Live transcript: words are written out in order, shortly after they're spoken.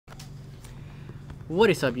What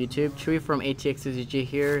is up, YouTube? Chewy from TD13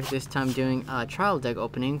 here, this time doing a trial deck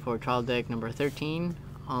opening for trial deck number 13,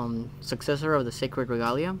 Successor of the Sacred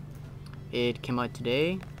Regalia. It came out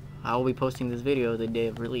today. I will be posting this video the day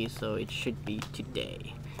of release, so it should be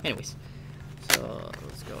today. Anyways, so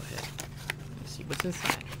let's go ahead and see what's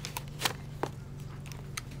inside.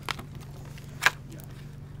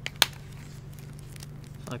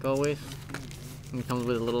 Like always, it comes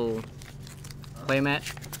with a little playmat,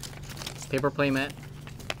 paper playmat,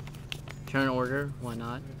 turn order,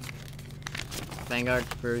 whatnot, Vanguard,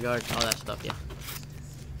 Regalia, all that stuff, yeah.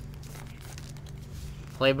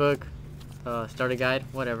 Playbook, starter guide,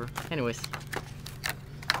 whatever. Anyways.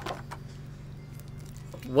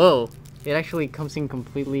 Whoa! It actually comes in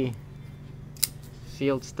completely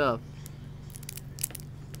sealed stuff.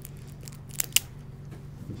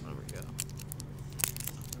 There we go.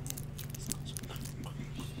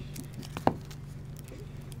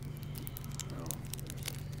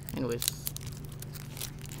 Anyways,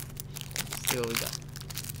 let's see what we got.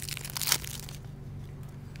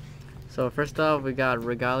 So first off, we got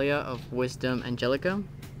Regalia of Wisdom Angelica,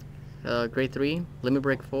 grade 3, limit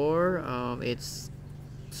break 4. It's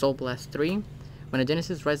Soul Blast 3. When a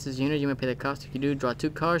Genesis rides this unit, you may pay the cost. If you do, draw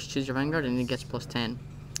 2 cards, choose your Vanguard, and it gets plus 10. And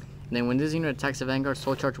then when this unit attacks a Vanguard,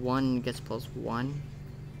 Soul Charge 1, and it gets plus 1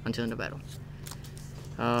 until end of battle.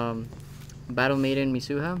 Battle Maiden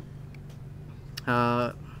Misuha.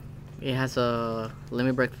 It has a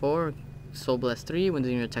limit break 4, Soul Blast 3. When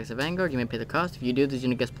this unit attacks a Vanguard, you may pay the cost. If you do, this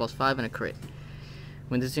unit gets plus 5 and a crit.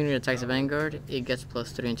 When this unit attacks a Vanguard, it gets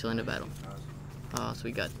plus 3 until end of battle. So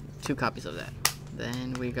we got 2 copies of that.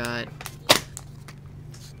 Then we got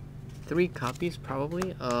 3 copies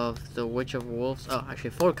probably of the Witch of Wolves. Oh, actually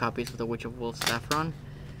 4 copies of the Witch of Wolves Saffron.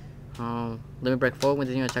 Limit break 4. When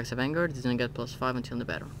this unit attacks a Vanguard, this unit gets plus 5 until end of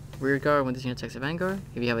battle. Rear guard. When this unit attacks a Vanguard,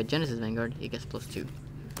 if you have a Genesis Vanguard, it gets plus 2.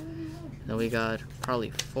 Then we got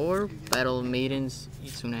probably 4 Battle Maidens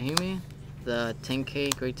Itsunahime, the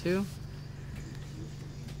 10k grade 2.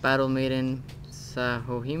 Battle Maiden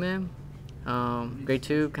Sahohime, grade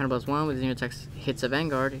 2, counterbalance 1. When the unit attacks hits a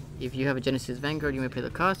Vanguard, if you have a Genesis Vanguard, you may pay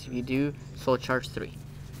the cost. If you do, Soul Charge 3.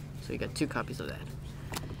 So you got 2 copies of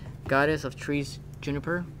that. Goddess of Trees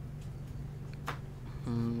Juniper.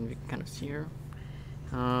 You can kind of see her.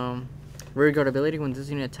 Rear guard ability. When this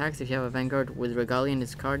unit attacks, if you have a Vanguard with Regalia in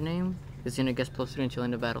its card name, this unit gets plus 3 until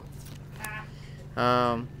end of battle.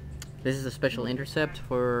 This is a special intercept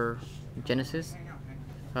for Genesis.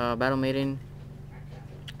 Battle Maiden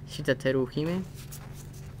Shitateru Hime.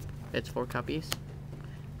 It's 4 copies.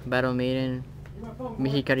 Battle Maiden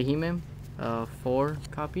Mihikari Hime. 4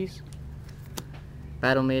 copies.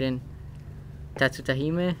 Battle Maiden Tatsuta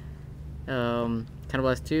Hime.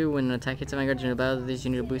 Counterblast 2. When an attack hits a Vanguard during the battle, this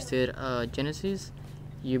unit boosted Genesis.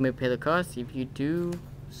 You may pay the cost. If you do,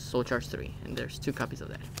 Soul Charge 3. And there's 2 copies of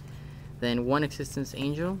that. Then 1 Existence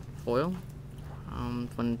Angel foil.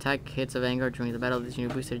 When an attack hits a Vanguard during the battle, this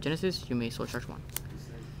unit boosted Genesis. You may Soul Charge 1.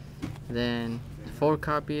 Then 4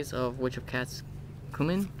 copies of Witch of Cats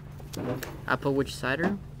Kumin. Apple Witch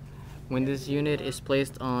Cider. When this unit is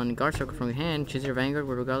placed on guard circle from your hand, choose your Vanguard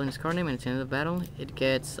with Regalia in its card name, and at the end of the battle, it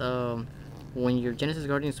gets when your Genesis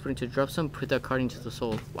Guardian is put into drop zone, put that card into the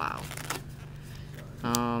soul. Wow.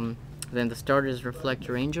 Then the starters Reflect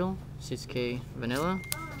Your Angel, 6k vanilla.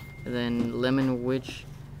 And then Lemon Witch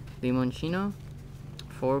Limonchino,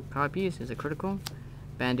 4 copies, is a critical.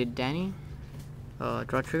 Bandit Danny,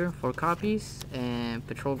 draw trigger, 4 copies. And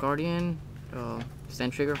Patrol Guardian,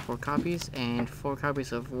 stand trigger, 4 copies. And 4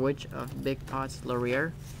 copies of Witch of Big Pots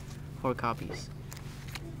Laurier, 4 copies.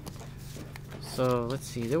 So let's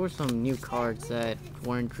see, there were some new cards that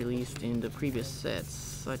weren't released in the previous sets,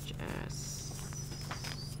 such as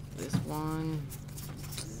this one,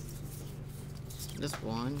 and this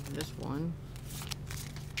one,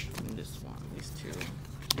 and this one, these 2.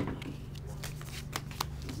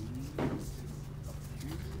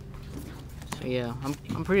 So yeah,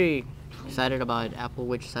 I'm pretty excited about Apple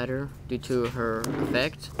Witch Cider due to her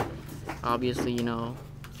effect. Obviously, you know,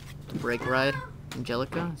 the Break Ride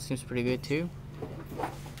Angelica seems pretty good too.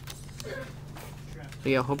 So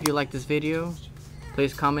yeah, hope you like this video.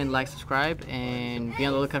 Please comment, like, subscribe, and be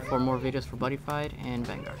on the lookout for more videos for Buddy Fight and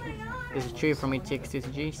Vanguard. This is Chewy from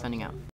TD13 signing out.